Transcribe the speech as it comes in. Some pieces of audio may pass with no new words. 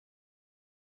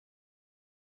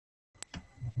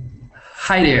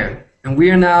Hi there, and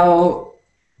we are now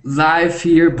live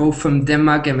here, both from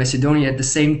Denmark and Macedonia at the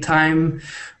same time.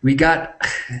 We got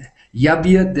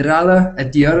Xhabir Deralla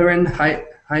at the other end. Hi,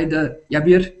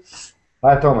 Xhabir.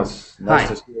 Hi Thomas, nice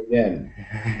to Hi. see you again.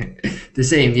 The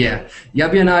same, yeah.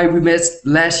 Yabi and I, we met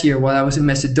last year while I was in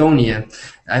Macedonia.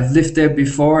 I've lived there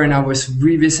before and I was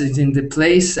revisiting the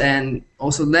place. And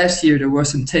also last year there was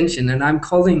some tension. And I'm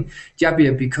calling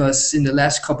Yabi because in the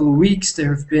last couple of weeks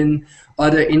there have been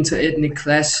other inter-ethnic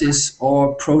clashes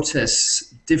or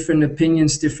protests, different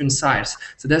opinions, different sides.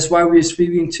 So that's why we're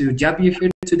speaking to Jabir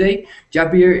here today.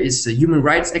 Jabir is a human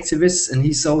rights activist and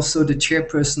he's also the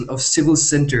chairperson of Civil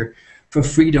Center for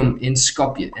Freedom in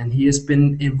Skopje, and he has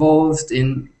been involved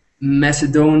in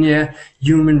Macedonia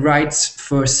human rights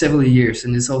for several years,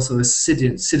 and is also a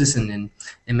citizen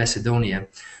in Macedonia.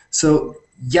 So,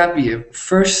 Jabir,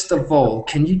 first of all,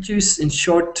 can you just in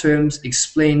short terms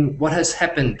explain what has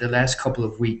happened the last couple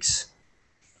of weeks?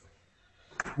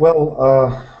 Well,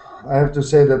 I have to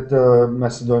say that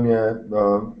Macedonia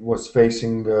was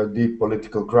facing a deep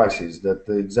political crisis that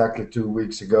exactly 2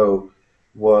 weeks ago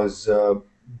was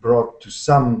brought to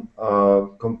some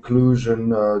conclusion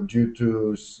due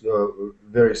to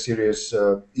very serious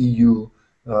EU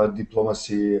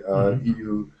diplomacy, Mhm.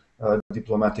 EU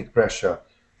diplomatic pressure.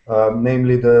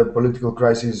 Namely, the political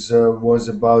crisis was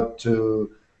about to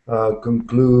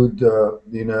conclude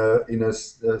in a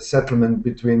settlement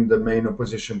between the main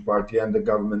opposition party and the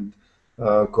government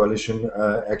coalition,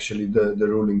 actually the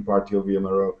ruling party of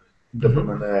VMRO, the Mhm.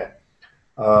 PMNE,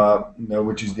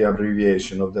 which is the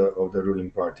abbreviation of the ruling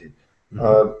party. Mhm.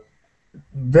 Uh,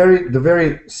 the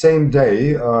very same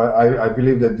day, I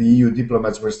believe that the EU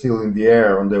diplomats were still in the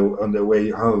air on their way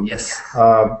home. Yes.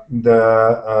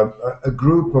 A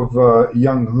group of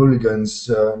young hooligans,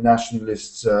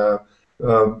 nationalists,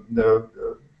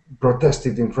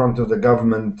 protested in front of the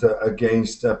government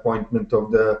against the appointment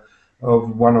of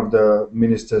one of the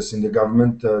ministers in the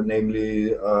government, namely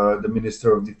the Minister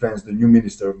of Defense, the new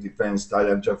Minister of Defense,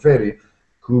 Talat Jaferi,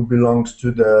 who belongs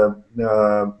to the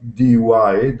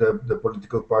DUI, the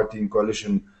political party in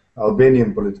coalition,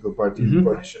 Albanian political party in Mhm.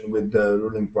 coalition with the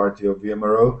ruling party of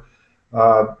VMRO.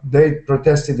 They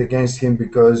protested against him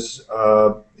because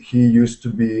he used to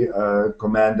be a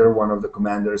commander, one of the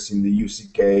commanders in the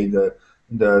UCK,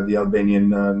 the Albanian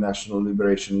National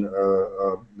Liberation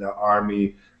the Army,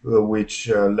 which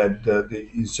led the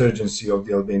insurgency of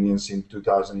the Albanians in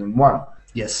 2001.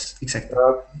 Yes, exactly.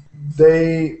 Uh,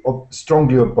 they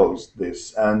strongly opposed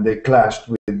this, and they clashed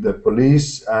with the police,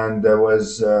 and there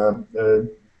was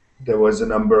a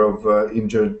number of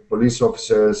injured police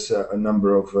officers, a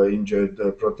number of injured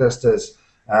protesters,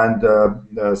 and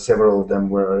several of them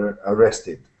were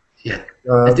arrested. Yeah.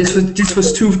 Uh, This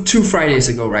was two Fridays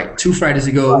ago, right? 2 Fridays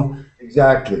ago.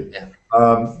 exactly. Yeah.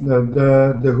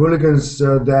 The hooligans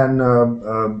then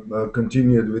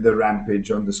continued with a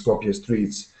rampage on the Skopje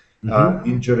streets, Mhm.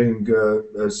 injuring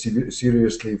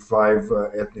seriously five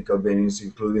ethnic Albanians,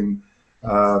 including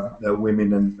women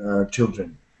and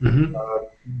children. Mhm.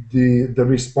 The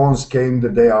response came the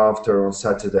day after on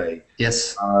Saturday,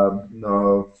 Yes.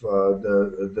 of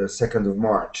the 2nd of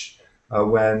March,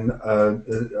 when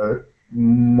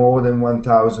more than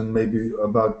 1,000, maybe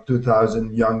about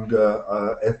 2,000 young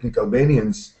ethnic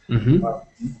Albanians, uh, Mhm.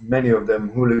 many of them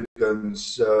hooligans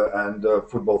and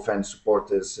football fan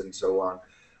supporters and so on.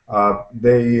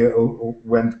 They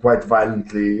went quite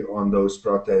violently on those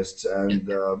protests, Yeah. and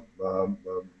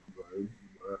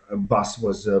a bus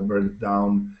was burned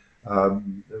down.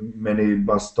 Many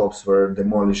bus stops were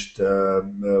demolished.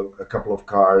 A couple of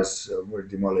cars were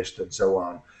demolished, and so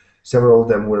on. Several of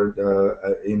them were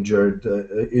injured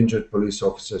police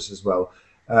officers as well,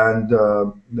 and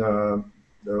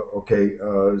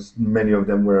many of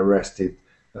them were arrested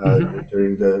Mhm.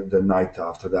 during the night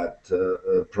after that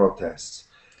protests.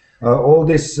 All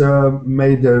this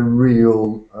made a real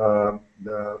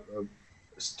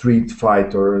street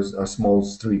fight or a small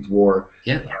street war,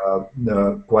 Yeah.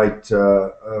 quite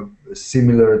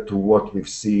similar to what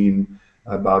we've seen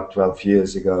about 12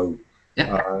 years ago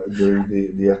Yeah. during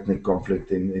the ethnic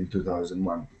conflict in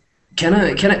 2001. Can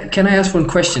I ask one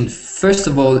question? First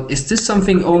of all, is this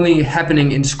something only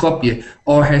happening in Skopje,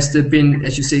 or has there been,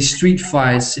 as you say, street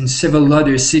fights in several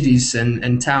other cities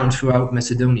and towns throughout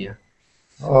Macedonia?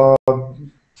 Uh,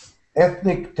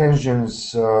 Ethnic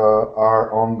tensions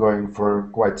are ongoing for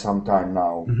quite some time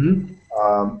now. Mm-hmm.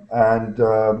 And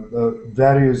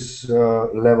various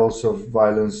levels of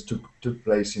violence took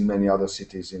place in many other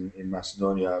cities in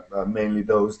Macedonia, mainly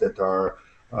those that are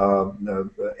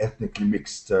ethnically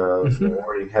mixed Hmm.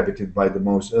 or inhabited by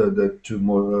the two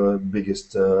more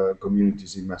biggest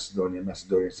communities in Macedonia,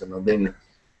 Macedonians and Albanians.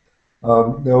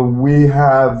 We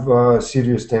have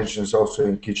serious tensions also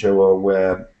in Kicevo,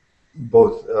 where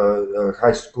both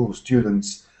high school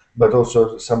students, but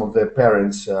also some of their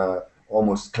parents,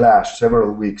 almost clashed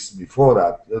several weeks before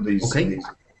that. Okay.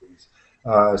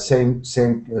 Same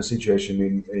situation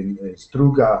in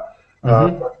Struga,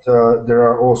 Hmm. but there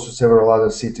are also several other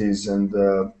cities and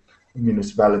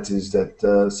municipalities that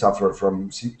suffer from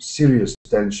serious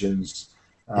tensions,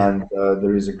 Yeah. and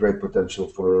there is a great potential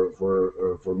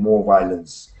for more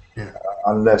violence Yeah.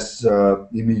 unless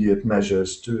immediate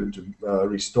measures to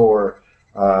restore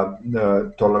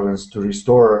tolerance, to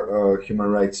restore human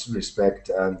rights respect,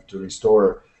 and to restore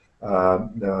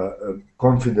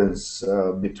confidence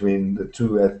between the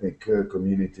two ethnic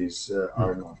communities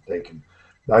are not taken.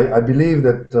 I believe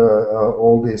that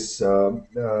all this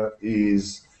is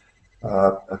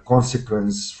a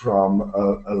consequence from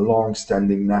a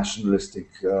long-standing nationalistic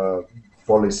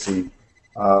policy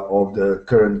of the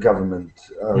current government,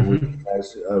 which Hmm. has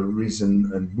risen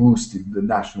and boosted the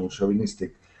national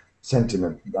chauvinistic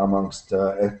sentiment amongst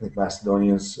ethnic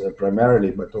Macedonians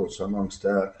primarily, but also amongst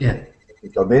Yeah.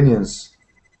 ethnic Albanians.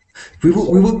 So,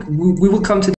 We will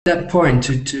come to that point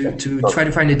yeah, to try totally.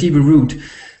 to find a deeper root. Yeah.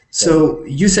 So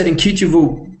you said in Kichivu,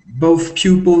 both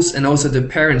pupils and also the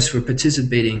parents were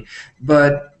participating,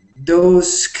 but those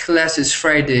classes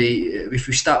Friday, if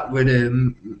we start with the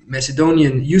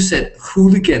Macedonian, you said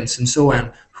hooligans and so on.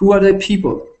 Who are the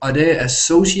people? Are they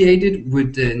associated with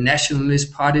the nationalist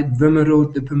party, Vemero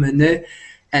de Pemene,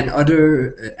 and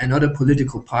other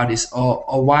political parties,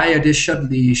 or why are they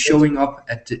suddenly That's, showing up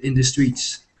in the streets?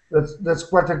 that's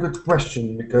quite a good question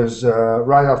because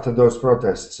right after those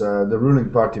protests, the ruling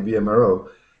party VMRO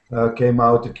came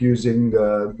out accusing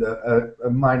a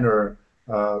minor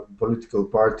political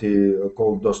party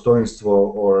called Dostoinstvo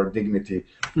or Dignity,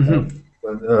 uh,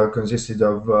 Hmm. consisted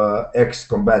of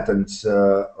ex-combatants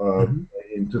Hmm.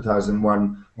 in 2001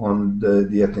 on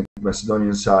the ethnic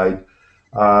Macedonian side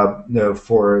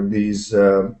for these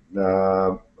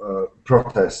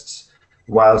protests,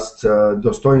 whilst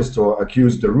Dostoinstvo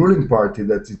accused the ruling party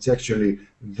that it's actually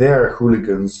their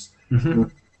hooligans who Hmm.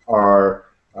 are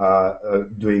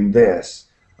doing this.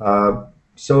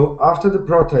 So after the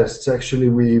protests, actually,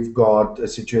 we've got a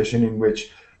situation in which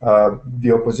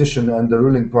the opposition and the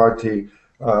ruling party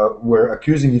were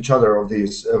accusing each other of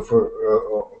these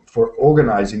for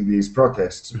organizing these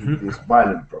protests, these Hmm.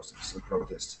 violent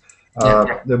protests, Yeah.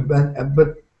 but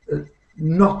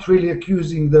not really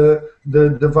accusing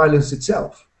the violence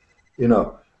itself, you know.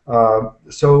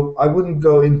 So I wouldn't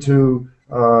go into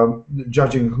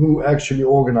judging who actually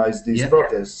organized these Yeah.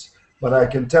 protests, but I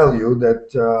can tell you that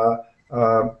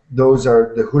those are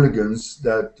the hooligans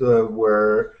that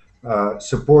were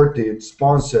supported,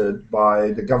 sponsored by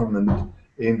the government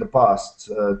in the past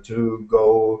to go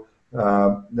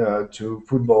to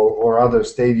football or other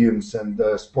stadiums and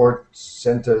sports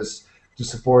centers to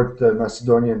support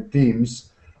Macedonian teams.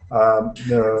 And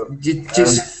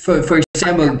Just for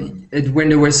example, when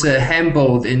there was a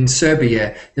handball in Serbia,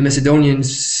 the Macedonian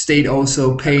state also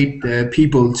paid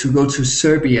people to go to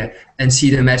Serbia and see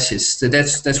the matches. So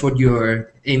that's what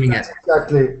you're aiming at.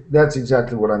 that's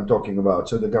exactly what I'm talking about.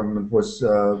 So the government was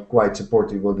quite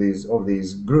supportive of these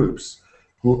groups,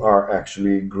 who are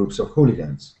actually groups of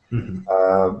hooligans, Hmm.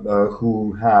 who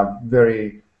have very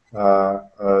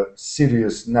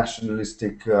serious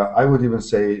nationalistic, I would even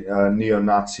say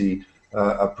neo-Nazi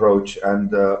approach and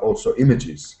also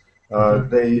images. Hmm.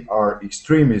 They are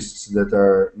extremists that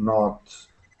are not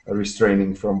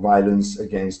restraining from violence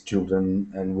against children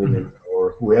and women Hmm. or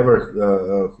whoever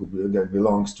that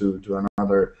belongs to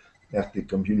another ethnic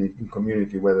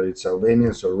community, whether it's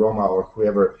Albanians or Roma or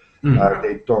whoever. Hmm.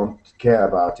 They don't care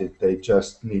about it. They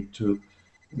just need to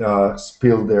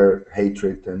spill their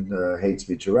hatred and hate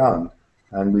speech around.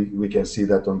 And we can see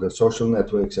that on the social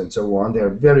networks and so on.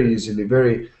 They're very easily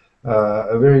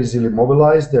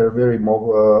mobilized. They're very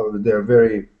mobile. They're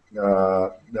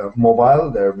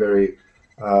very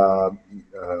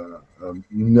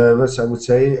nervous, I would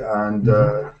say, and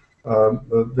Hmm.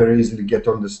 very easily get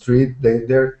on the street.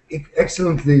 They're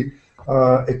excellently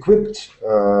equipped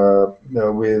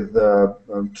with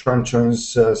truncheons,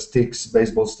 sticks,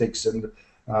 baseball sticks, and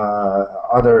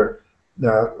other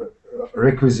uh,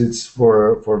 requisites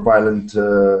for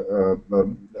uh,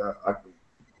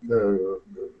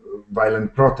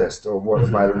 violent protest or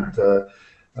Hmm. violent uh,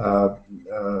 uh,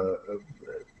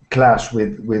 clash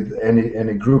with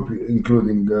any group,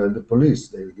 including the police.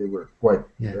 They were quite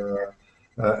Yeah.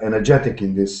 energetic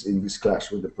in this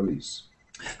clash with the police.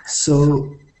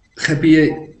 So,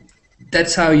 Xhabir,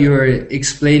 that's how you're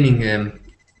explaining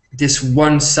this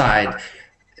one side.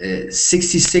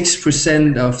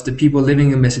 66% of the people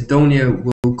living in Macedonia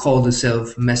will call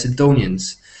themselves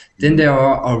Macedonians. Then there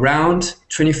are around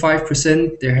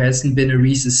 25%, there hasn't been a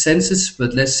recent census,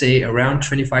 but let's say around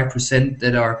 25%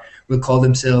 that are will call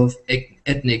themselves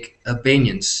ethnic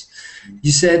Albanians.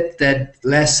 You said that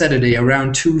last Saturday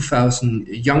around 2,000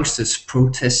 youngsters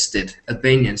protested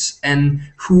Albanians. And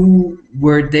who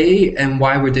were they and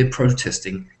why were they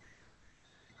protesting?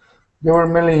 They were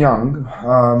mainly young,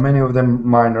 many of them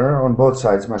minor on both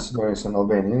sides, Macedonians and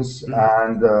Albanians.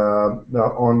 And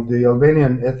on the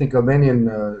Albanian, ethnic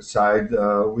Albanian side,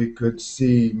 we could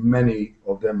see many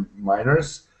of them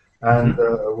minors, and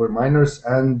Mhm. were minors,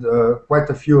 and quite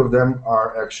a few of them are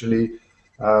actually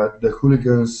the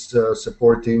hooligans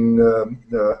supporting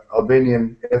the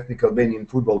Albanian, ethnic Albanian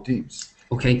football teams.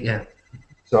 Okay, yeah.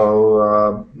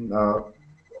 So,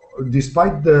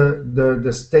 despite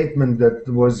the statement that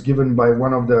was given by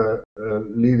one of the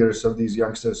leaders of these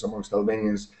youngsters amongst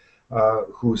Albanians,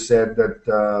 who said that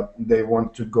they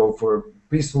want to go for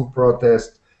peaceful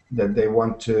protest, that they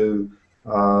want to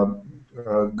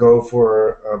go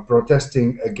for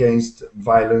protesting against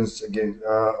violence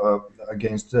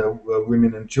against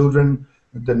women and children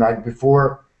the night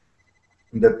before,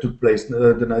 that took place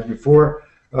the night before.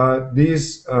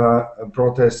 These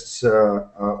protests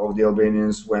of the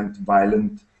Albanians went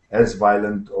violent, as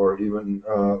violent, or even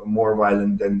more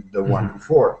violent than the one Mhm.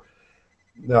 before.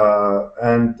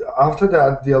 And after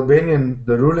that,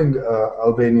 the ruling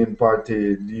Albanian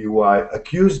party, DUI,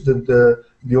 accused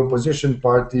the opposition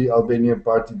party, Albanian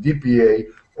party, DPA,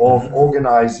 of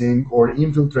organizing or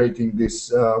infiltrating this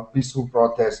peaceful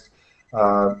protest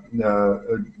uh, uh,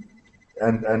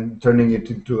 and turning it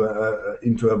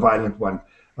into a violent one.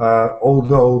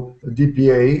 Although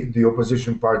DPA, the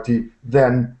opposition party,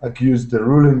 then accused the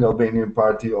ruling Albanian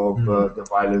party of Mhm. the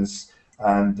violence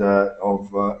and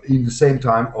in the same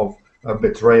time of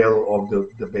betrayal of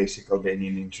the basic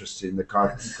Albanian interests in the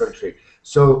Yes. country.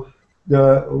 So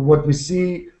what we see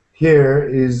here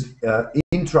is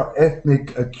intra-ethnic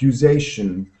accusation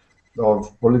of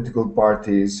political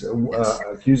parties Yes.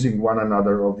 accusing one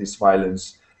another of this violence,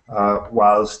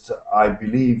 whilst I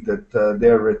believe that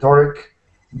their rhetoric,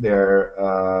 their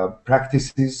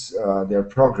practices, their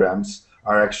programs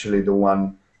are actually the one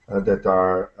that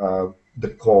are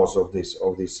the cause of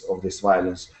this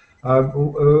violence.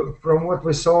 From what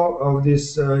we saw of these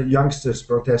youngsters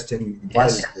protesting Yes.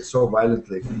 violently, so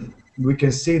violently, we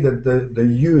can see that the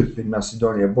youth in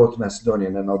Macedonia, both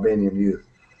Macedonian and Albanian youth,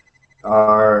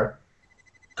 are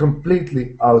completely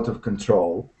out of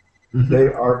control. They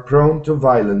Mhm. are prone to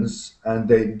violence, and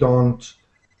they don't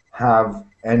have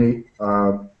any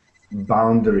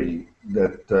boundary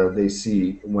that they see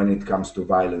when it comes to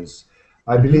violence.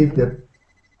 I believe Mhm. that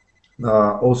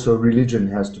also religion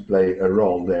has to play a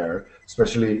role there,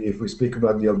 especially if we speak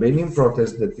about the Albanian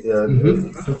protest that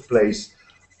Mhm. took place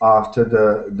after the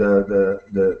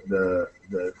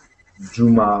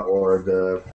Juma, or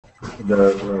the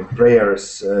prayers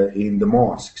in the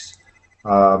mosques.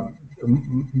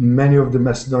 Many of the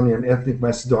Macedonian ethnic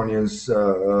Macedonians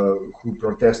who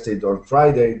protested on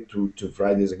Friday, 2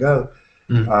 Fridays ago,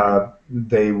 Mm.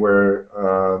 they were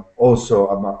also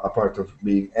a part of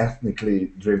being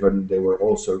ethnically driven. They were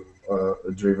also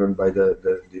driven by the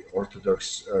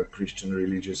Orthodox Christian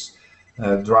religious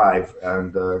drive, and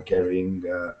carrying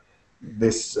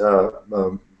this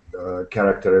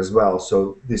character as well. So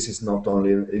this is not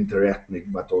only an interethnic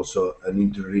but also an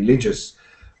interreligious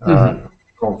uh, Mhm.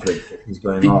 conflict that is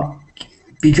going on. Be-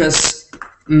 because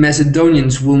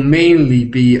Macedonians will mainly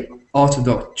be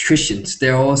Orthodox Christians.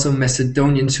 There are also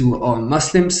Macedonians who are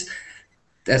Muslims.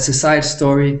 That's a side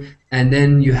story. And then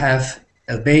you have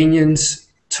Albanians,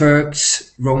 Turks,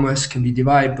 Romans can be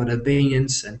divided, but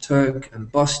Albanians and Turk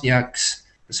and Bosniaks,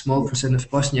 a small percent of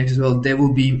Bosniaks as well, they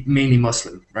will be mainly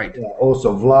Muslim, right? Yeah, also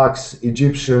Vlachs,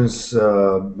 Egyptians,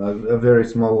 a very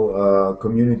small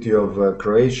community of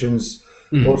Croatians,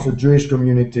 also Mm. Jewish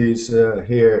communities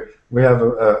here. We have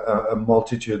a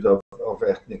multitude of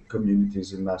ethnic communities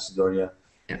in Macedonia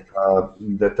Yeah.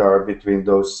 that are between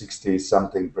those 60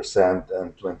 something percent and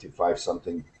 25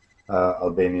 something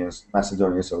Albanians,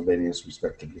 Macedonians, Albanians,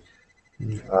 respectively.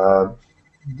 Uh,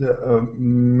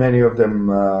 Many of them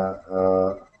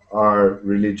are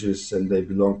religious, and they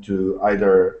belong to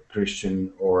either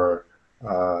Christian or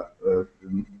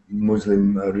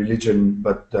Muslim religion,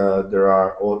 but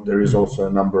there is Mm. also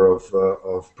a number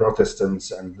of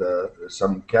Protestants and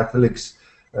some Catholics,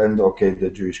 and okay, the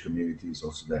Jewish community is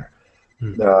also there.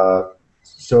 Mm. Uh,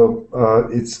 So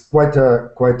it's quite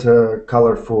a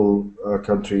colorful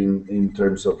country in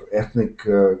terms of ethnic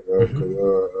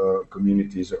Hmm.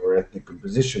 communities or ethnic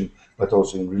composition, but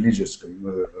also in religious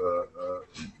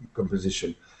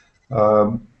composition.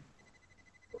 Um,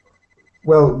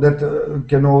 well, that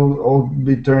can all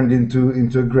be turned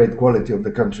into a great quality of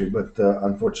the country, but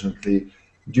unfortunately,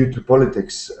 due to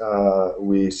politics,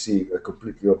 we see a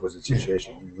completely opposite Yeah.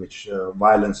 situation in which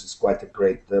violence is quite a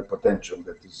great potential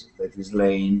that is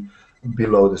laying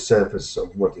below the surface of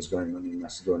what is going on in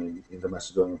Macedonia, in the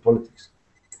Macedonian politics.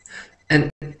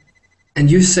 And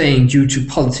you're saying due to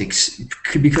politics,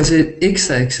 because it is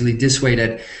actually this way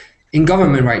that in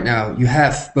government right now you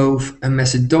have both a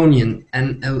Macedonian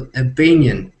and an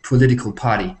Albanian political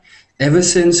party. Ever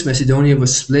since Macedonia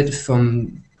was split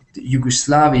from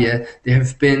Yugoslavia, there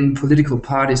have been political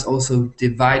parties also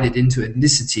divided into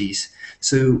ethnicities.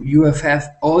 So you have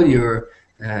all your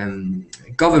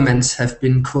governments have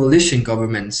been coalition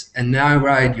governments, and now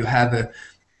right you have a,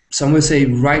 some would say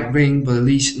right wing, but at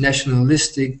least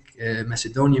nationalistic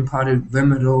Macedonian party,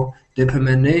 Vemero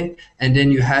Depemene, and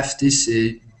then you have this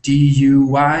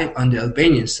DUI on the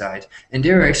Albanian side, and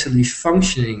they're actually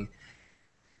functioning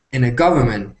in a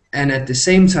government, and at the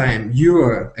same time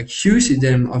you're accusing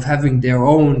them of having their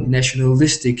own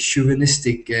nationalistic,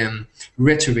 chauvinistic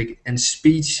rhetoric and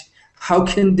speech. How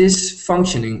can this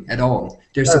functioning at all?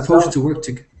 They're That supposed sounds to work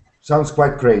together. Sounds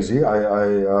quite crazy.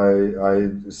 I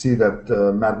see that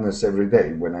madness every day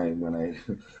when I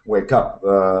wake up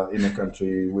in a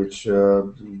country which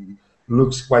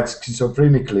looks quite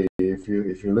schizophrenically if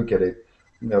you look at it,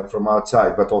 from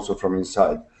outside, but also from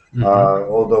inside. Hmm.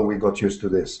 Although we got used to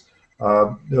this.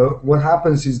 What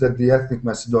happens is that the ethnic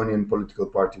Macedonian political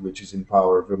party, which is in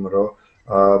power, VMRO,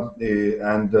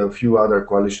 and a few other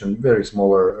coalition, very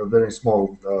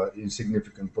small,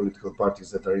 insignificant political parties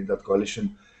that are in that coalition,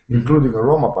 Hmm. including a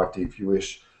Roma party, if you wish,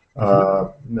 Hmm. uh,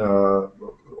 uh,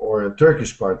 or a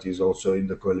Turkish party is also in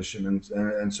the coalition,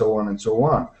 and so on and so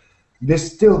on. This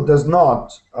still does not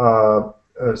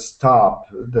stop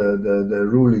the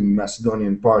ruling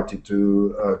Macedonian party to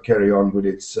carry on with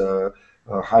its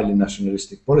highly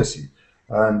nationalistic policy.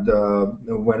 And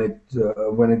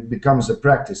when it becomes a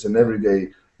practice and everyday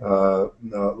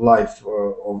life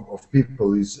of people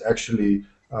is actually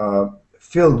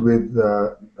filled with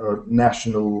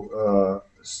national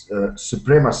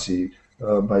supremacy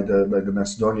by the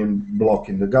Macedonian bloc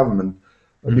in the government,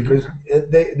 because Hmm.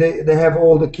 they have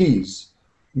all the keys.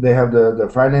 They have the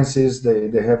finances,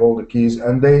 they have all the keys,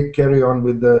 and they carry on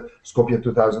with the Skopje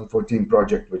 2014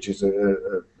 project, which is a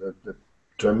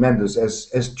tremendous,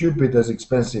 as stupid as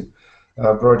expensive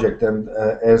project, and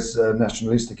as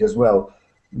nationalistic as well,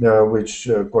 which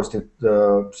costed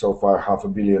so far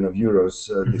 €500 million.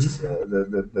 This Hmm.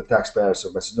 the taxpayers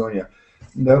of Macedonia.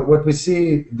 Now, what we see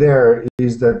there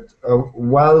is that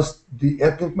whilst the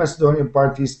ethnic Macedonian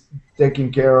party is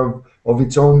taking care of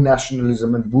its own nationalism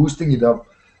and boosting it up,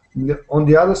 on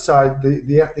the other side,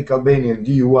 the ethnic Albanian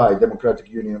DUI, Democratic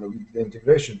Union of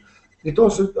Integration, it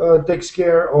also takes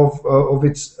care of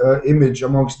its image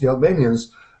amongst the Albanians.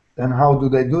 And how do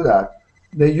they do that?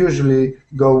 They usually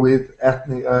go with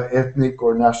ethnic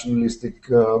or nationalistic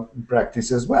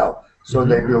practice as well. So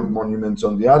they Hmm. build monuments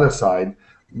on the other side,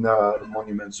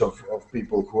 monuments of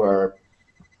people who are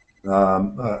um,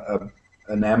 uh, uh,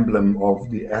 an emblem of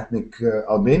the ethnic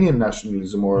Albanian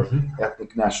nationalism or Hmm.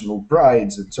 ethnic national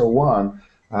prides and so on,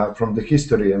 from the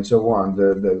history and so on,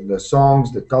 the songs,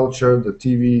 the culture, the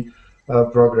TV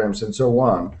programs and so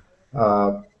on,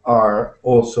 are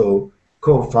also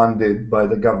co-funded by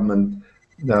the government,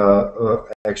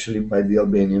 actually by the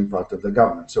Albanian part of the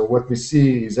government. So what we see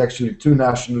is actually two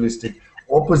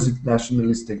opposite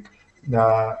nationalistic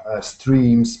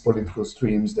streams, political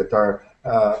streams that are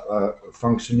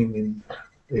functioning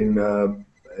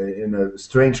in a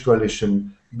strange coalition,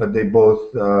 but they both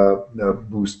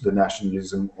boost the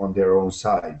nationalism on their own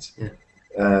sides, Yeah.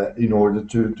 in order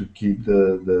to keep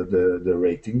the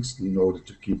ratings, in order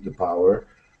to keep the power,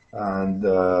 and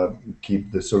keep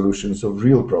the solutions of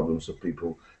real problems of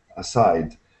people aside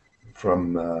from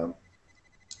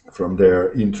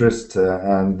their interests,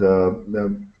 and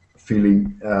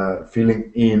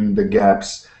filling in the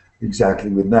gaps exactly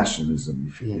with nationalism,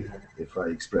 Yeah. if I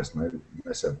express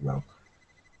myself well.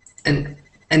 and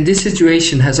and this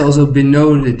situation has also been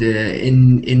noted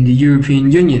in the European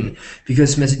Union,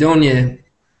 because Macedonia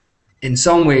in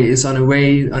some way is on a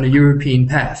way on a European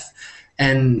path.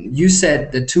 And you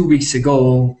said that 2 weeks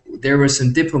ago there were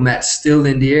some diplomats still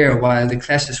in the air while the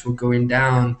clashes were going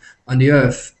down on the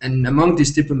earth. And among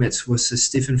these diplomats was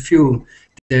Stephen Fuel,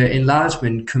 the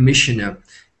enlargement commissioner.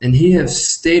 And he has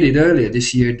stated earlier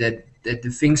this year that that the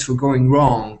things were going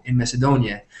wrong in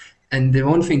Macedonia. And the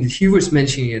one thing that he was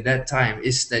mentioning at that time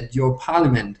is that your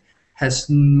parliament has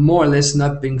more or less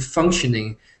not been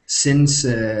functioning since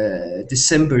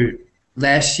December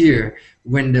last year,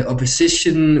 when the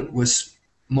opposition was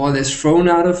more or less thrown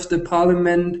out of the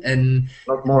parliament, and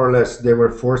Not more or less, they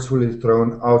were forcefully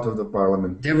thrown out of the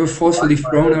parliament they were forcefully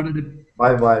thrown out of the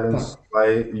by violence,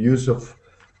 parliament. by use of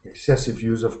excessive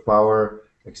use of power,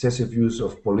 excessive use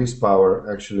of police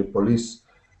power. Actually, police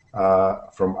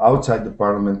from outside the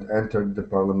parliament entered the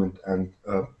parliament and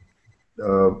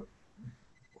uh,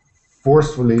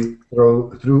 forcefully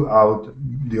threw out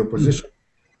the opposition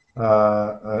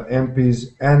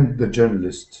MPs and the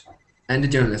journalists. And the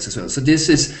journalists as well. So this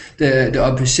is the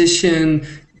opposition,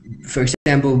 for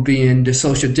example, being the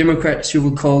Social Democrats, you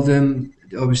will call them.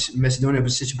 The Macedonian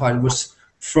opposition party was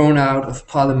thrown out of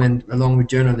parliament along with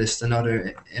journalists and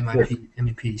other Yes,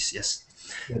 MEPs. Yes,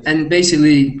 yes, and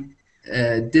basically.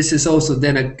 This is also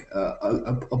then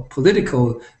a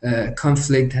political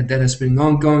conflict that has been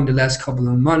ongoing the last couple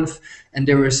of months, and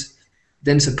there was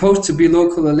then supposed to be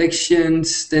local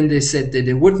elections. Then they said that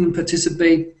they wouldn't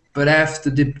participate, but after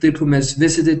the diplomats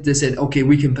visited, they said, "Okay,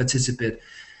 we can yes,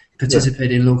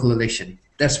 participate in local election."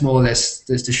 That's more or less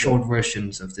the yes, short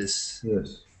versions of this. yes,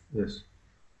 yes.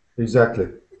 Exactly.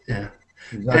 Yeah,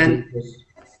 Exactly. and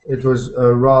It was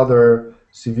a rather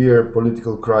severe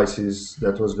political crisis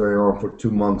that was going on for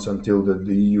 2 months until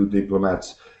the EU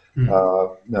diplomats uh,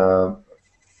 uh,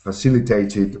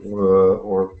 facilitated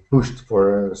or pushed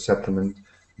for a settlement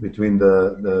between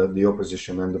the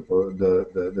opposition and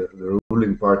the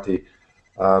ruling party,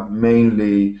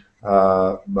 mainly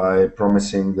by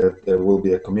promising that there will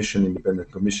be a commission, independent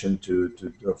commission, to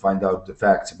find out the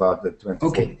facts about the 24th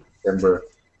okay, September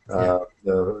yeah.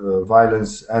 the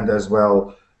violence, and as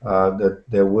well that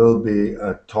there will be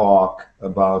a talk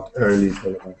about early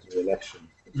parliamentary elections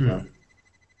as well.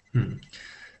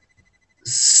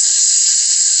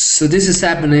 So this is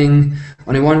happening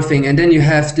on the one thing, and then you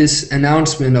have this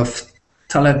announcement of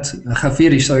Talat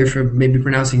Khafiri, sorry for maybe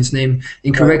pronouncing his name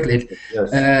incorrectly,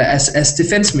 Yes. as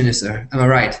defense minister. Am I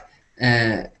right?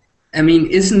 I mean,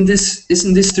 isn't this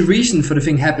the reason for the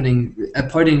thing happening,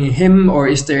 appointing him, or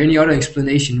is there any other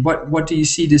explanation? What do you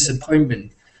see this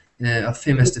appointment of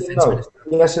him as defense No. minister?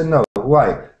 Yes and no. Why?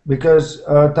 Because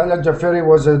Talat Jaferi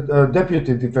was a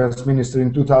deputy defense minister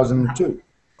in 2002,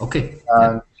 Okay, yeah.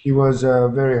 and he was a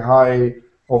very high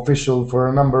official for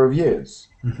a number of years.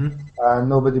 And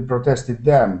nobody protested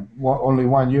then, only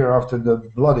 1 year after the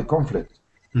bloody conflict.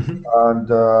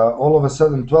 And all of a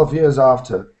sudden, 12 years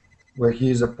after, where he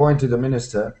is appointed a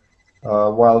minister,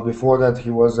 while before that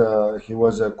he was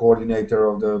a coordinator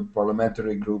of the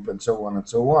parliamentary group and so on and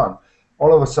so on.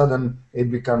 All of a sudden,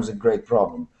 it becomes a great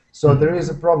problem. So there is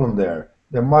a problem there.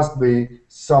 There must be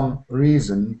some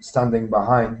reason standing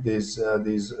behind these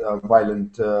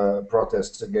violent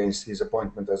protests against his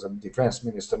appointment as a defense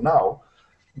minister now,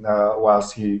 whilst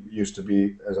he used to be,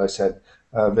 as I said,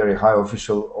 a very high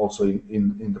official also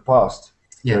in the past,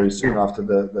 Yeah. very soon after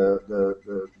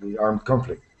the armed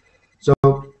conflict. So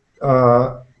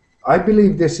I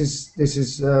believe this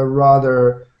is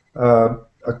rather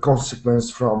a consequence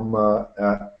from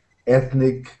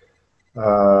ethnic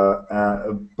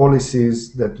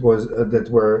policies that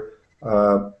were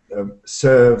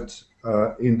served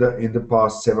in the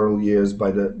past several years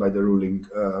by the ruling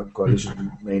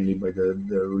coalition, mainly by the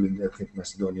ruling ethnic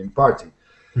Macedonian party.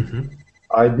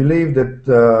 I believe that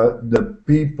the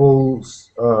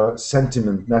people's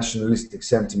sentiment, nationalistic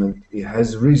sentiment, it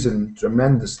has risen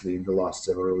tremendously in the last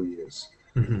several years.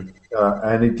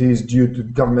 And it is due to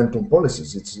governmental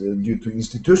policies. It's due to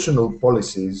institutional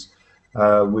policies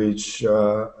which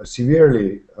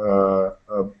severely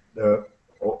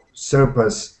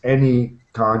surpass any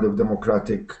kind of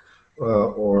democratic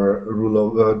or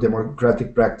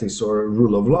democratic practice or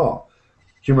rule of law.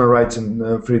 Human rights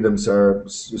and freedoms are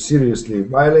seriously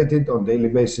violated on daily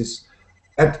basis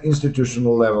at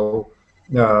institutional level.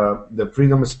 The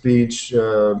freedom of speech,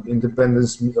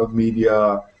 independence of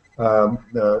media,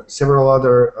 several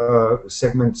other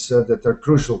segments that are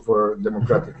crucial for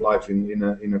democratic life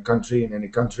in a country, in any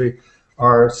country,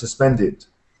 are suspended.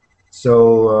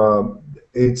 So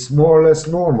it's more or less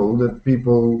normal that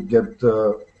people get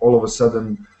all of a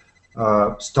sudden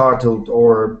startled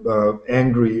or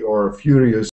angry or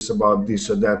furious about this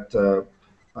or that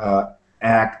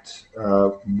act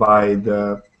by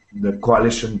the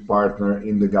coalition partner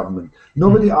in the government.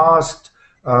 Nobody asked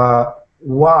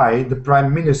why the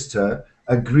prime minister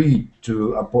agreed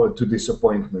to this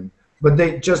appointment, but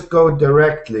they just go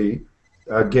directly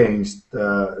against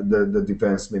the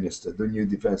defense minister, the new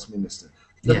defense minister.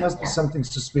 There Yeah. must be something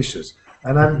suspicious.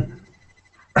 And I'm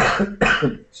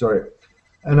sorry,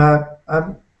 and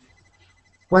I'm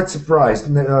quite surprised,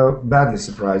 badly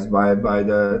surprised by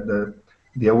the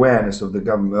awareness of the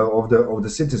government of the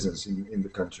citizens in the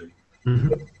country Hmm.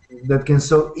 that can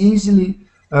so easily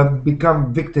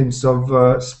become victims of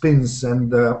spins and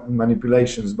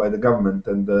manipulations by the government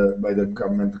and by the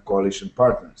government coalition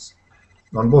partners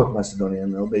on both Macedonian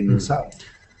and Albanian side.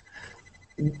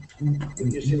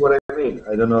 You see what I mean?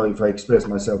 I don't know if I express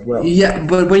myself well. Yeah,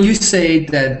 but when you say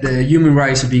that the human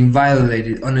rights are being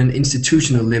violated on an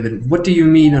institutional level, what do you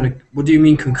mean what do you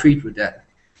mean concrete with that?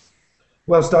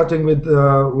 Well, starting with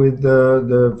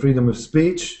the freedom of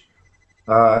speech,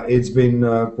 it's been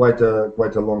quite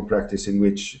a long practice in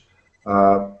which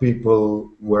people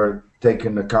were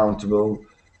taken accountable,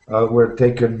 were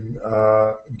taken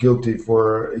guilty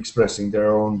for expressing their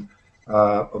own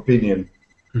opinion.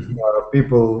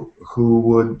 People who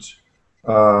would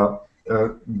uh,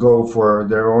 go for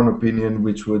their own opinion,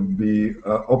 which would be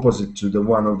opposite to the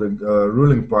one of the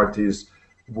ruling parties,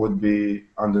 would be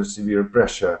under severe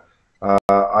pressure,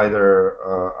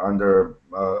 either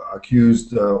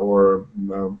accused or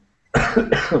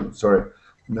sorry,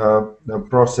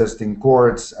 processed in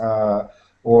courts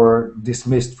or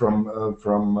dismissed from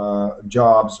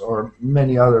jobs or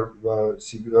many other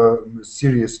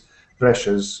serious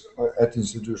pressures at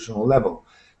institutional level.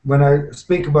 When I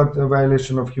speak about the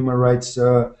violation of human rights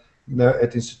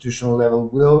at institutional level,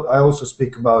 I also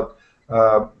speak about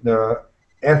the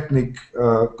ethnic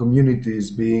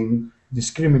communities being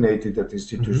discriminated at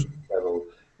institutional Hmm. level,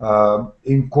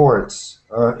 in courts,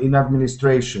 in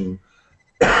administration,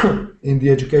 in the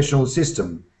educational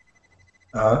system.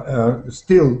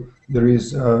 Still, there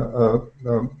is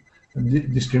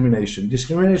discrimination.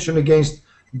 Discrimination against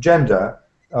gender,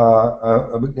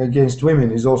 against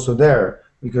women, is also there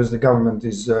because the government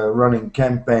is running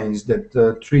campaigns that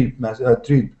treat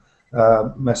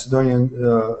Macedonian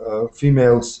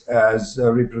females as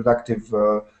reproductive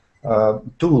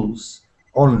tools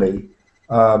only.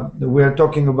 We are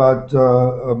talking about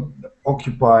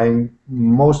occupying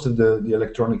most of the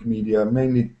electronic media,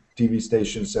 mainly TV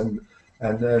stations and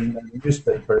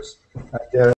newspapers.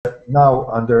 They're now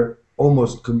under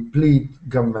almost complete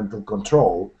governmental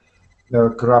control,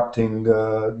 corrupting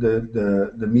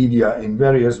the media in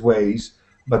various ways,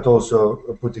 but also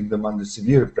putting them under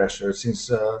severe pressure. Since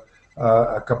a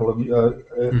couple of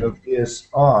years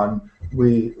on,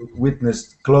 we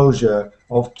witnessed closure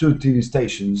of 2 TV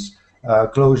stations,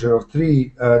 closure of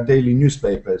 3 daily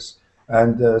newspapers,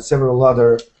 and several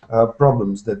other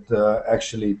problems that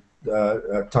actually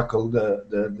tackle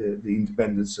the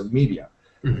independence of media.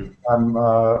 Hmm. I'm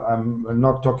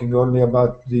not talking only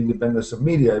about the independence of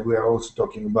media. We are also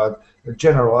talking about a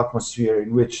general atmosphere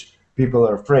in which people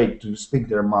are afraid to speak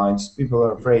their minds. People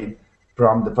are afraid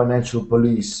from the financial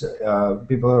police.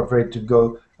 People are afraid to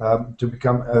go to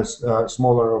become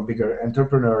smaller or bigger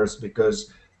entrepreneurs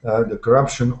because the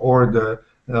corruption or the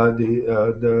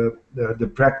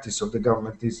practice of the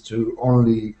government is to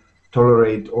only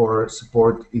tolerate or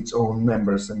support its own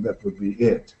members, and that would be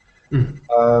it.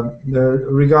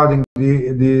 Regarding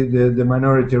the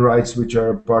minority rights, which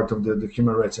are part of the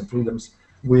human rights and freedoms,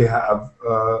 we have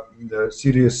the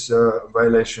serious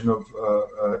violation of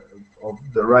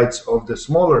the rights of the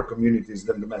smaller communities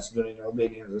than the Macedonian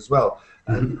Albanians as well.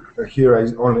 And Hmm. here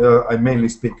I mainly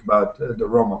speak about the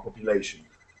Roma population.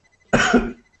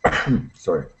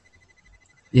 Sorry.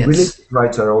 Yes. Religious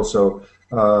rights are also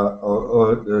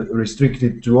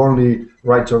restricted to only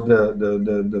rights of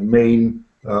the main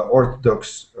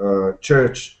Orthodox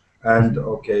Church, and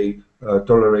okay,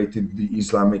 tolerated the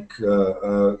Islamic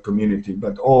community,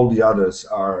 but all the others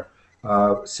are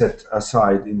set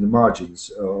aside in the margins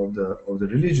of the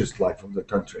religious life of the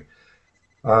country.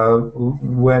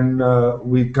 When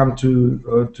we come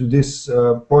to this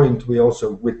point, we also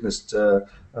witnessed the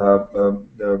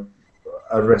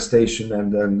arrestation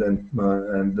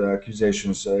and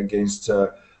accusations against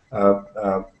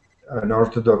an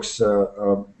Orthodox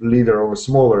leader of a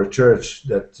smaller church,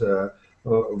 that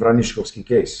Vraniškovski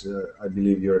case. I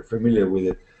believe you're familiar with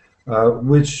it,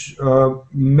 which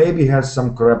maybe has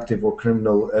some corruptive or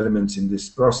criminal elements in this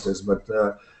process, but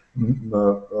the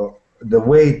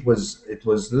way it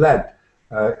was led,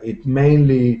 it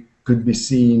mainly could be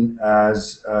seen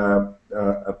as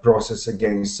a process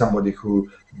against somebody who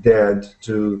dared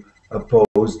to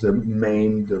oppose the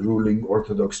ruling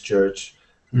Orthodox Church,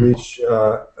 which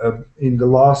in the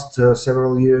last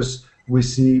several years we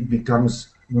see becomes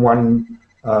one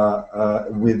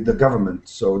with the government.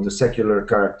 So the secular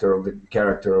character of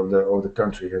the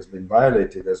country has been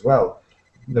violated as well,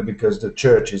 because the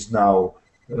church is now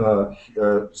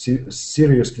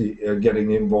seriously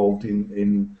getting involved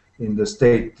in the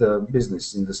state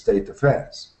business, in the state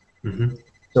affairs. Hmm.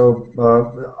 So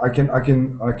I can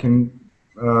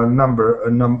number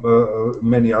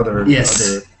many other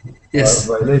Yes. Yes.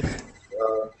 violations,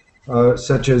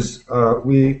 such as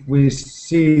we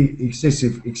see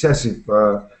excessive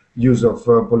use of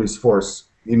police force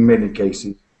in many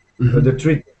cases. The Hmm.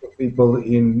 treatment of people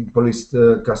in police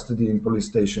custody, in police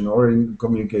station, or in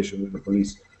communication with the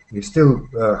police is still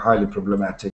highly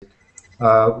problematic.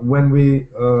 When we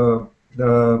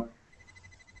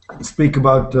speak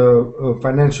about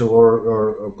financial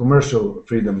or commercial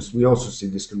freedoms, we also see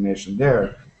discrimination there.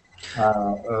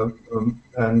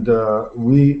 And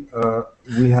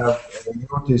we have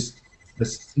noticed a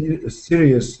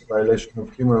serious violation of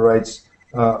human rights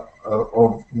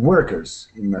of workers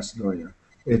in Macedonia.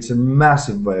 It's a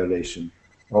massive violation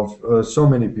of so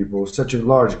many people, such a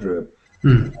large group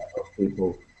Mm. of people.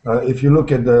 If you look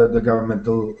at the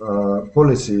governmental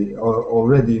policy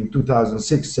already in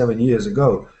 2006, 7 years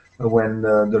ago, when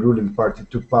the ruling party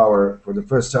took power for the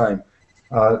first time,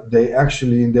 they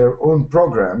actually, in their own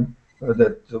program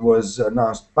that was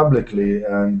announced publicly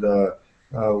and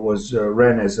was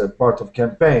ran as a part of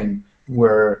campaign,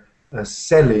 were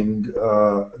selling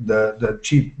the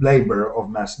cheap labor of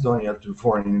Macedonia to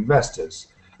foreign investors.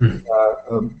 Mm.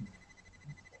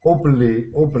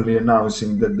 Openly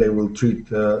announcing that they will treat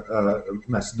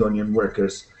Macedonian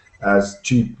workers as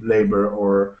cheap labor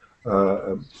or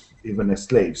even as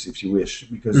slaves, if you wish,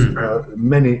 because Mm.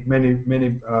 many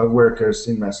workers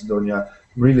in Macedonia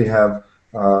really have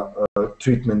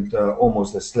treatment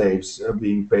almost as slaves,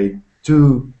 being paid too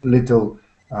little,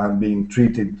 being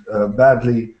treated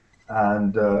badly,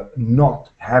 and not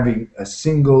having a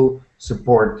single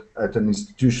support at an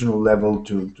institutional level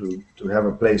to have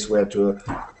a place where to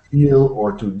appeal or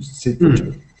to sit for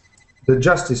justice. Mm. The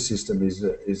justice system is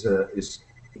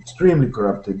extremely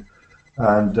corrupted,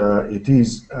 and it is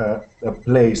a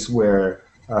place where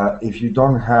if you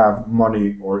don't have money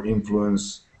or influence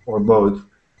or both,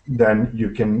 then you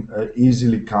can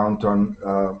easily count on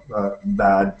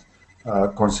bad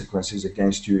consequences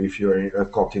against you if you're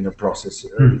caught in a process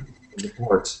Mm. in the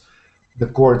courts. The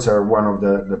courts are one of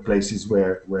the places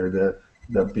where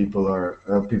the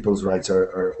people's rights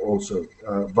are also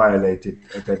violated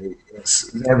at in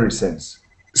every sense.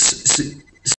 So,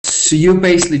 so you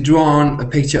basically drawn a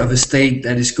picture of a state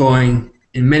that is going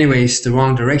in many ways the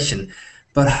wrong direction.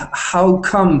 But how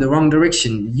come the wrong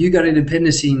direction? You got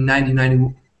independence in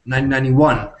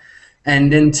 1991,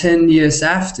 and then 10 years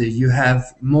after, you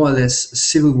have more or less a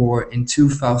civil war in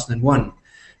 2001.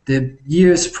 The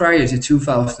years prior to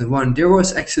 2001, there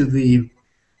was actually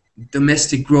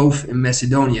domestic growth in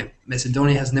Macedonia.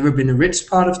 Macedonia has never been a rich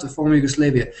part of the former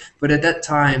Yugoslavia, but at that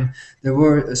time there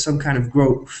were some kind of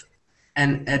growth.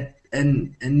 And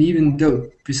even though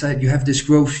beside you have this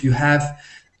growth, you have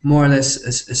more or less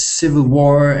a civil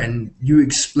war, and you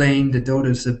explain that though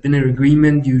there's been an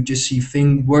agreement, you just see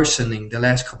things worsening the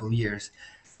last couple of years.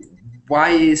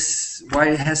 Why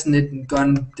hasn't it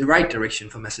gone the right direction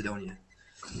for Macedonia?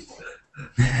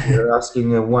 You're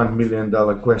asking a $1 million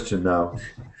question now.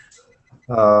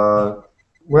 Uh,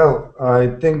 well, I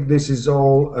think this is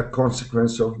all a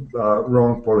consequence of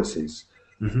wrong policies.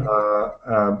 Hmm. Uh,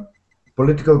 um,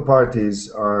 Political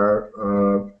parties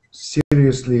are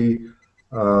seriously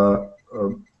uh, uh,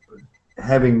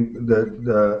 having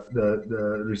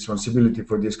the responsibility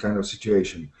for this kind of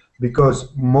situation because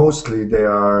mostly they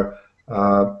are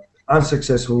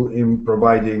unsuccessful in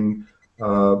providing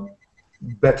uh,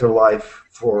 better life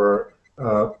for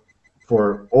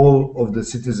all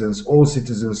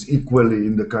citizens equally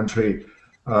in the country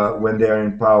when they are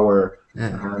in power.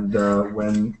 Yeah.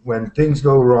 And when things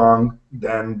go wrong,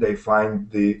 then they find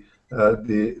the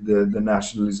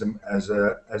nationalism as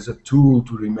a tool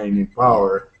to remain in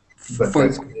power, but For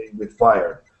that's playing with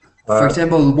fire. For Uh,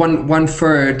 example, one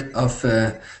third of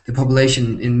the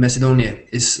population in Macedonia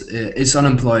is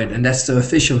unemployed, and that's the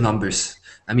official numbers.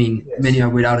 I mean, many yes. are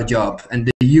without a job, and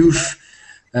the youth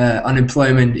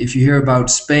unemployment. If you hear about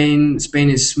Spain, Spain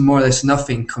is more or less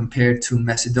nothing compared to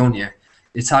Macedonia.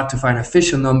 It's hard to find an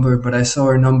official number, but I saw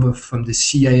a number from the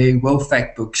CIA World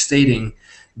Factbook stating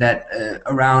that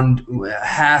around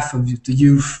half of the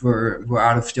youth were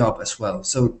out of job as well.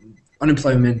 So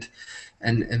unemployment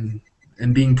and and and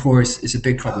being poor is a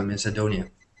big problem in Macedonia.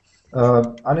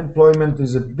 Unemployment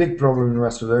is a big problem in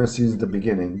Macedonia since the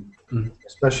beginning, Mm.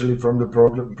 especially from the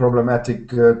problematic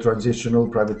transitional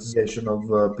privatization of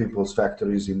people's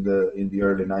factories in the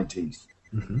early 90s.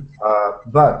 Mhm.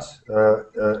 But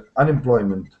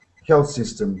unemployment, health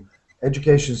system,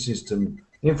 education system,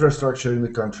 infrastructure in the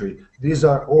country. These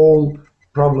are all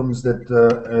problems that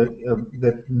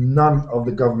none of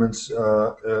the governments,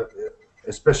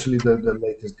 especially the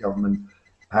latest government,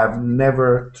 have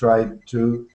never tried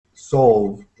to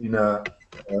solve in a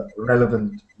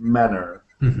relevant manner,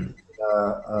 Hmm.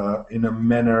 in a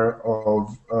manner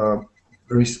of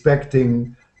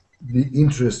respecting the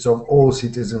interests of all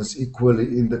citizens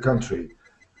equally in the country.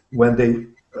 When they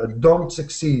don't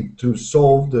succeed to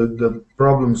solve the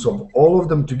problems of all of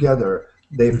them together,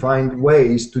 they find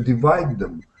ways to divide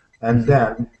them and Hmm.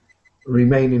 then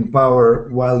remain in power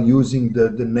while using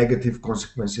the negative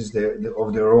consequences of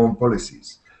their own policies,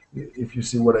 if you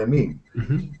see what I mean.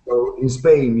 Hmm. So in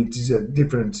Spain, it is a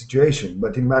different situation.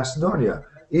 But in Macedonia,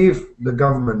 if the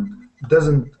government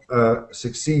doesn't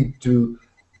succeed to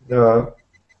uh,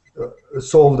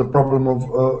 solve the problem of,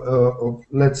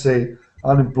 let's say,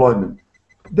 unemployment,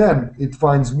 then it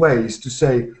finds ways to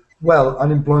say, well,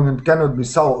 unemployment cannot be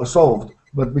solved,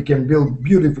 but we can build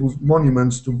beautiful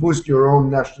monuments to boost your own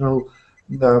national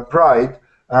pride.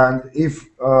 And if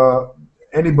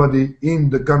anybody in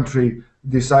the country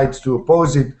decides to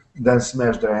oppose it, then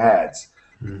smash their heads.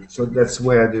 So that's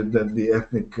where the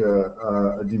ethnic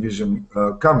division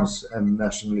comes, and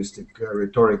nationalistic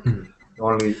rhetoric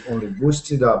only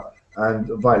boosts it up, and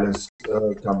violence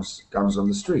comes on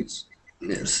the streets.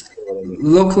 Yes. What I mean.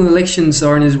 Local elections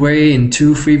are on its way in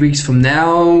 3 weeks from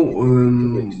now.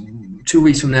 2 weeks. 2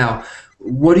 weeks from now,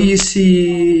 what do you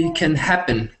see can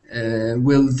happen?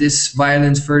 Will this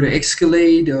violence further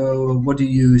escalate, or what do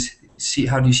you see?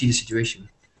 How do you see the situation?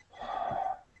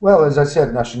 Well, as I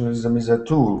said, nationalism is a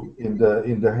tool in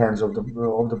the hands of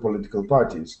the political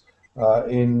parties.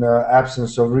 In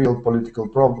absence of real political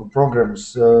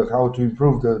programs, how to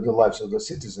improve the lives of the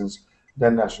citizens,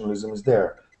 then nationalism is there.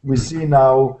 We see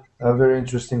now a very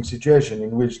interesting situation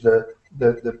in which the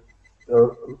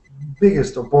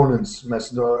biggest opponents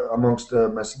amongst the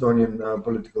Macedonian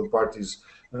political parties,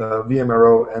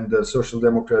 VMRO and the Social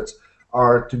Democrats,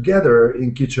 are together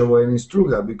in Kičevo and in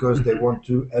Struga because they want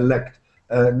to elect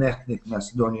an ethnic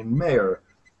Macedonian mayor,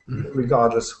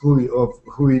 regardless of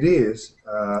who it is,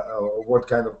 or what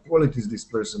kind of qualities this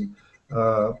person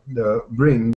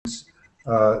brings.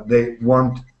 They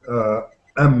want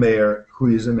a mayor who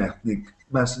is an ethnic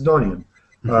Macedonian.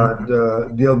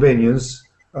 The Albanians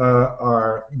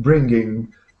are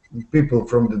bringing people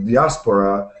from the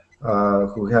diaspora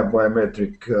who have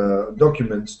biometric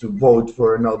documents to vote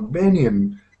for an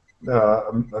Albanian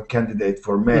candidate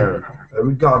for mayor,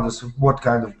 regardless of what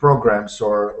kind of programs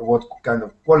or what kind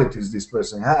of qualities this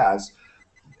person has.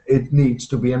 It needs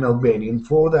to be an Albanian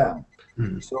for them.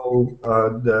 So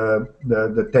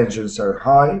the tensions are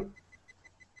high,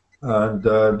 and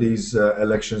these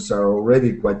elections are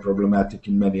already quite problematic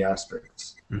in many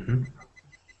aspects.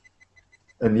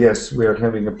 And yes, we are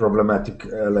having a problematic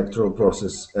electoral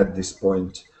process at this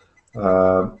point.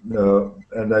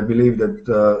 And I believe that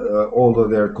although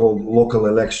they're called local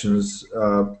elections,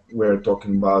 we're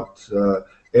talking about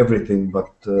everything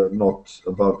but not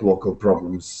about local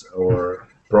problems or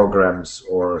programs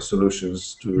or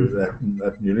solutions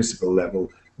at municipal level.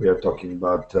 We are talking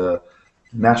about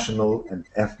national and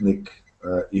ethnic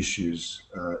issues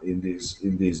in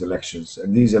these elections,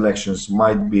 and these elections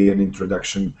might be an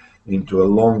introduction into a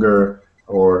longer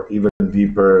or even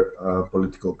deeper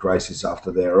political crisis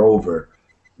after they are over,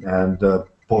 and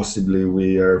possibly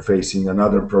we are facing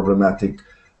another problematic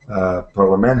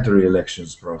parliamentary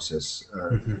elections process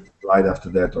right after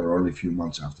that, or only a few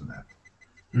months after that.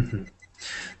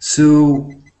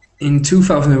 So, in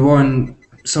 2001,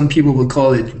 some people will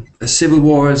call it a civil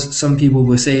war. Some people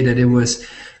will say that it was.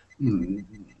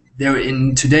 There,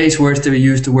 in today's words, they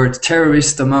use the word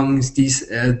terrorist amongst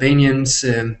these Albanians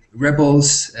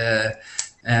rebels.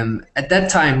 At that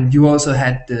time, you also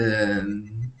had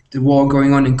the war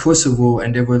going on in Kosovo,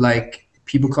 and there were like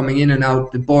people coming in and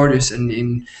out the borders, and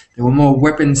there were more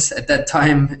weapons at that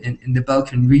time in the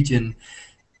Balkan region.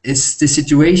 Is the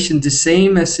situation the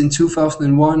same as in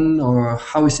 2001, or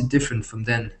how is it different from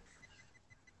then?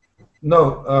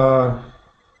 No,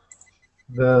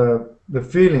 the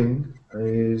feeling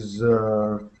is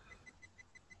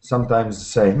sometimes the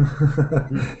same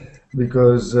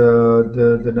because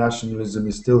the nationalism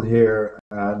is still here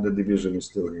and the division is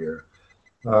still here.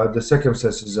 The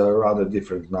circumstances are rather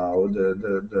different now.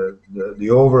 The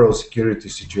overall security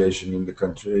situation in the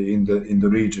country, in the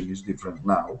region, is different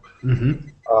now.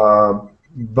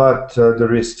 But the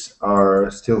risks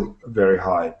are still very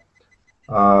high.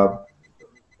 Uh,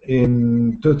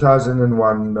 in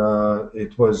 2001,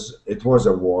 it was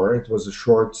a war. It was a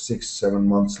short 6-7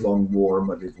 months long war,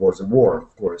 but it was a war,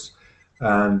 of course.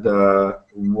 and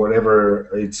whatever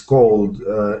it's called,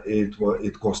 it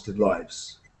costed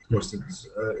lives.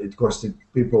 It costed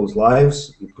people's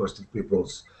lives. It costed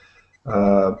people's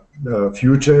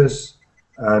futures,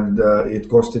 and it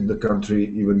costed the country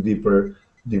even deeper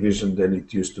division than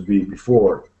it used to be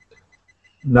before.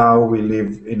 Now we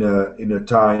live in a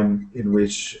time in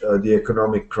which the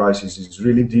economic crisis is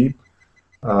really deep.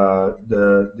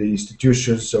 The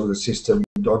institutions of the system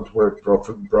don't work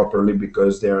properly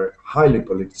because they are highly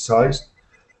politicized,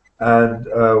 and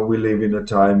we live in a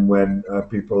time when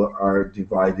people are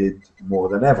divided more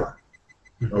than ever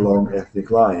along ethnic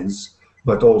lines,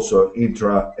 but also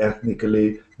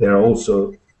intra-ethnically. They are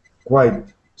also quite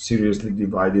seriously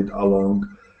divided along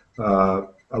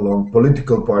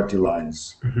political party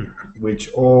lines,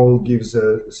 which all gives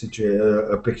a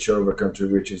picture of a country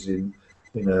which is in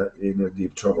a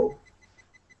deep trouble.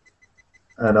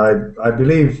 And I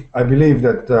believe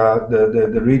that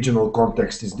the regional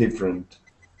context is different,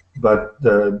 but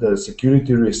the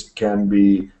security risk can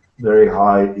be very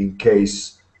high in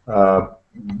case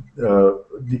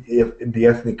if the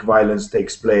ethnic violence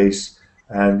takes place,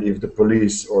 and if the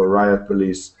police or riot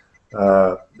police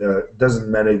doesn't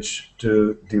manage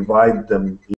to divide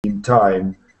them in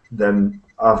time, then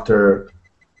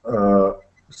uh,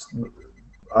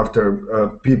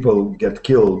 after people get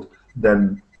killed,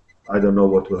 then I don't know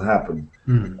what will happen.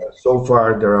 So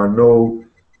far, there are no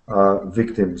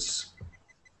victims.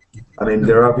 I mean,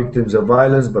 there are victims of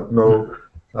violence, but no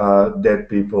dead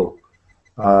people.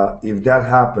 If that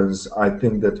happens, I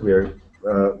think that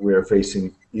we're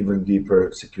facing even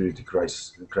deeper security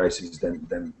crisis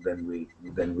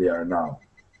than we are now.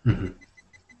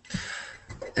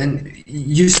 And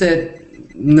you said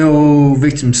no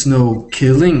victims, no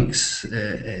killings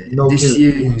No this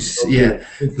killing, year. no Yeah, killing.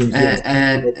 Victims, yes, no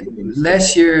and killings.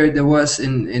 last year there was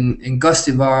in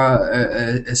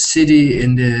Gostivar, a city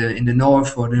in the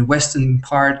north or the western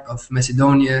part of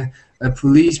Macedonia. A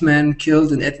policeman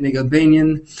killed an ethnic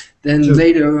Albanian. Then Two,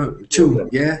 later, two of two, them.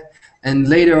 yeah, and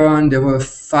later on there were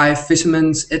 5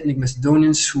 fishermen, ethnic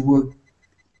Macedonians, who were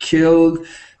killed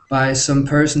by some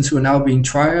persons who are now being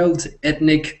trialed,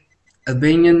 ethnic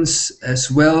Albanians as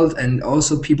well, and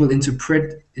also people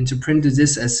interpreted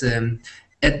this as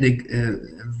ethnic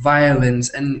violence.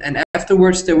 And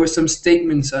afterwards, there were some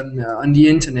statements on the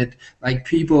internet, like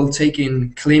people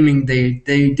claiming they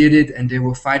did it and they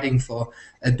were fighting for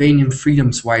Albanian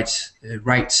freedoms rights.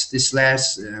 This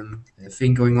last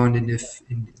thing going on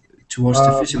towards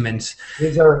the Uh, fishermen.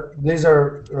 these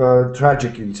are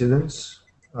tragic incidents.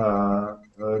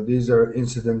 These are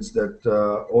incidents that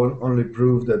only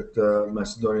prove that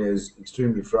Macedonia is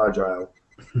extremely fragile.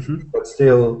 But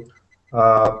still,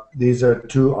 these are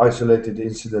two isolated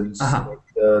incidents Uh-huh.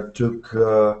 that took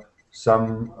some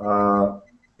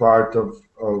part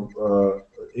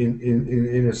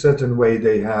in a certain way.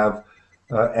 They have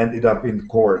ended up in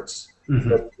courts.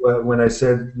 But when I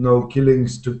said no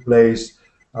killings took place,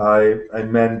 I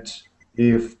meant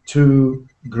if two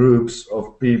groups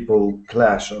of people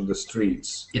clash on the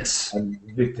streets Yes. and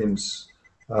victims,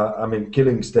 I mean,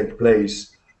 killings take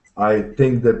place, I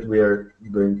think that we are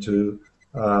going to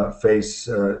face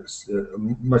a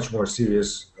much more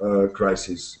serious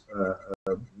crisis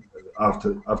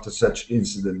after such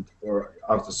incident or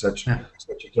after Yeah.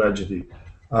 such a tragedy.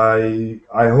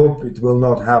 I hope it will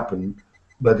not happen,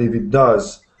 but if it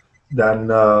does, then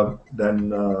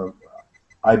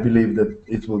I believe that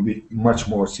it will be much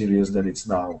more serious than it's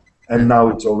now, and Yeah. now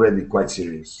it's already quite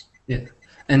serious. Yeah.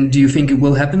 And do you think it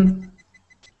will happen?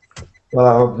 Well,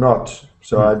 I hope not.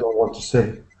 So I don't want to say.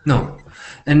 No.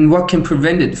 And what can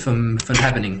prevent it from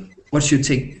happening? What's your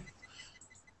take?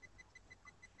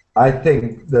 I think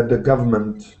that the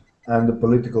government and the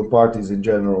political parties in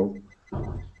general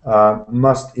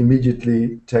must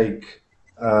immediately take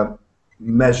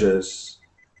measures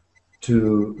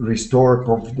to restore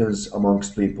confidence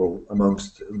amongst people,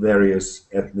 amongst various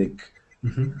ethnic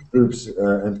groups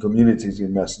and communities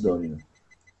in Macedonia.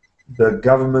 The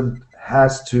government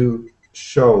has to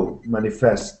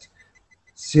manifest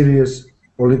serious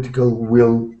political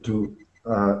will to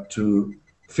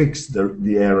fix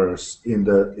the errors in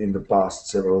the past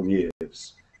several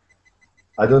years.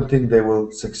 I don't think they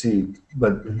will succeed,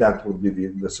 but that would be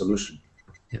the solution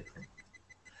Yeah.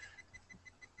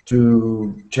 to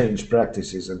change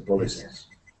practices and Yes. policies.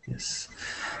 Yes.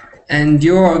 And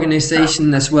your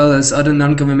organization, as well as other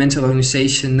non-governmental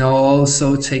organizations, are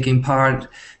also taking part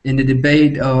in the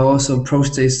debate, are also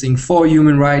protesting for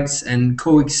human rights and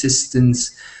coexistence,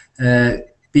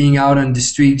 being out on the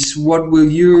streets. What will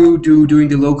you do during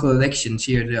the local elections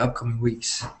here in the upcoming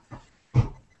weeks?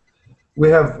 We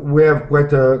have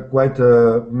quite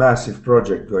a massive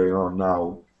project going on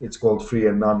now. It's called Free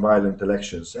and Nonviolent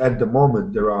Elections. At the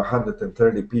moment, there are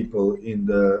 130 people in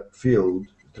the field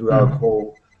throughout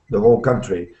Mm. the whole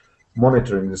country,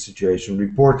 monitoring the situation,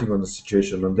 reporting on the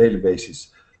situation on a daily basis.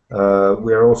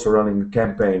 We are also running a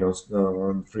campaign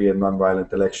on free and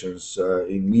nonviolent elections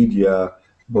in media,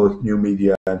 both new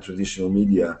media and traditional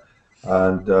media,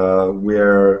 and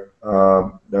we're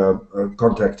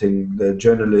contacting the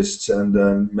journalists and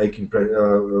then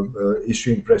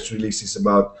issuing press releases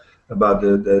about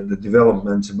the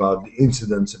developments, about the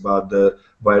incidents, about the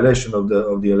violation of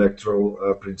the electoral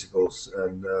principles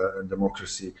and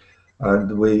democracy, and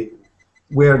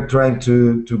we are trying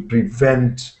to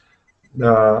prevent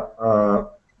uh, uh,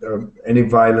 any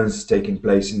violence taking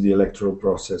place in the electoral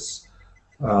process.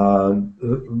 Uh,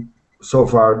 so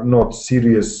far, not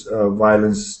serious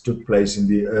violence took place in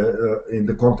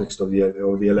the context of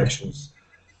the elections,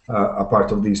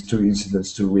 apart of these two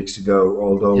incidents 2 weeks ago.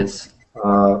 Although Yes.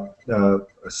 uh, uh,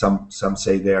 some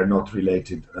say they are not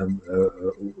related,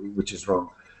 which is wrong.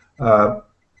 Uh,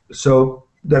 so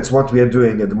that's what we are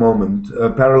doing at the moment.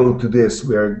 Parallel to this,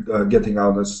 we are getting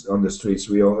out on the streets.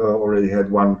 We already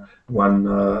had one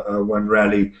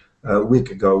rally a week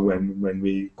ago when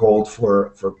we called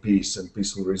for peace and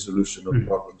peaceful resolution of Mm.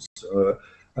 problems,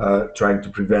 trying to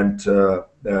prevent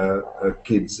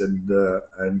kids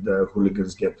and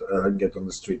hooligans get on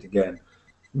the street again,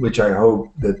 which I hope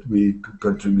that we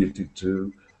contributed to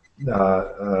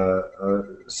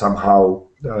somehow,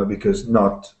 because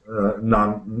none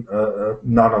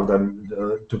of them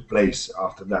took place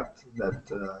after that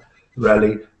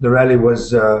rally. The rally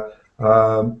was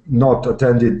not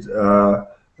attended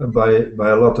by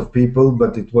a lot of people,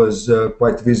 but it was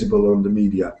quite visible on the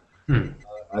media. Mm.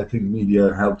 I think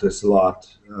media helped us a lot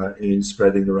in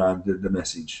spreading around the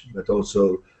message, but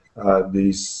also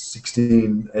these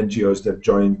 16 NGOs that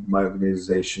joined my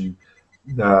organization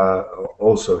uh,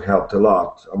 also helped a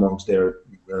lot amongst their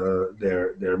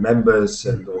members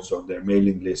and also on their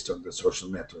mailing list on the social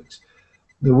networks.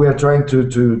 We are trying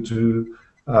to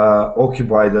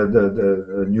occupy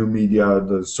the new media,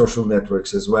 the social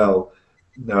networks as well,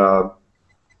 uh,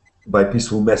 by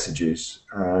peaceful messages,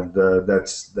 and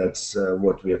that's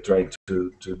what we are trying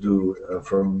to do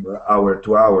from hour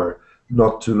to hour,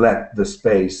 not to let the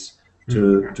space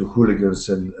Mm. to hooligans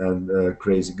and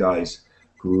crazy guys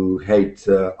who hate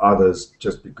others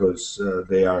just because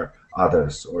they are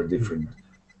others or different.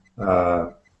 Uh,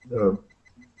 uh,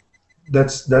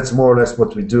 that's more or less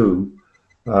what we do.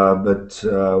 But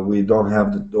we don't have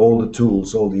all the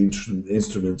tools, all the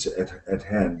instruments at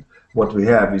hand. What we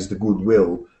have is the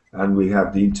goodwill, and we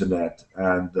have the internet,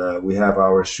 and we have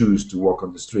our shoes to walk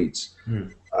on the streets.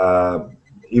 Mm. Uh,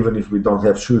 Even if we don't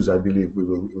have shoes, I believe we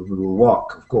will walk,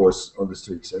 of course, on the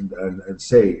streets and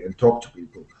say and talk to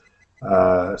people,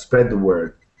 spread the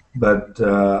word. But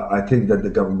I think that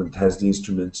the government has the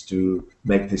instruments to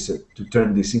make to turn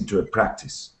this into a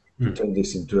practice, to Mm. turn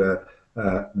this into a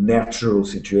natural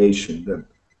situation that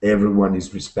everyone is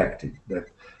respected. That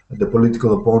the political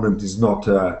opponent is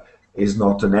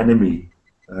not an enemy.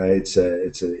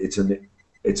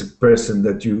 It's a person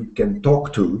that you can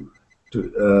talk to.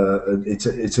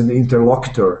 It's an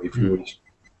interlocutor, if you Mm. wish.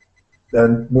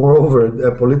 And moreover,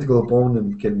 a political opponent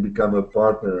can become a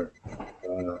partner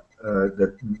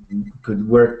that could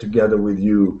work together with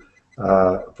you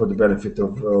for the benefit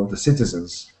of the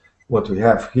citizens. What we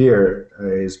have here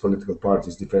is political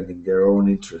parties defending their own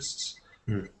interests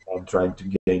Mm. and trying to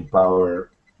gain power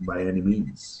by any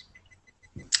means.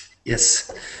 Yes.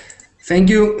 Thank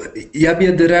you,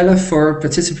 Xhabir Deralla, for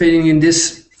participating in this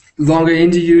longer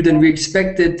interview than we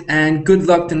expected, and good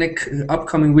luck the next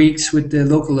upcoming weeks with the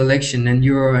local election and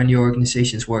your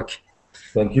organization's work.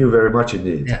 Thank you very much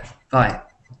indeed. Yeah. Bye.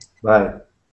 Bye.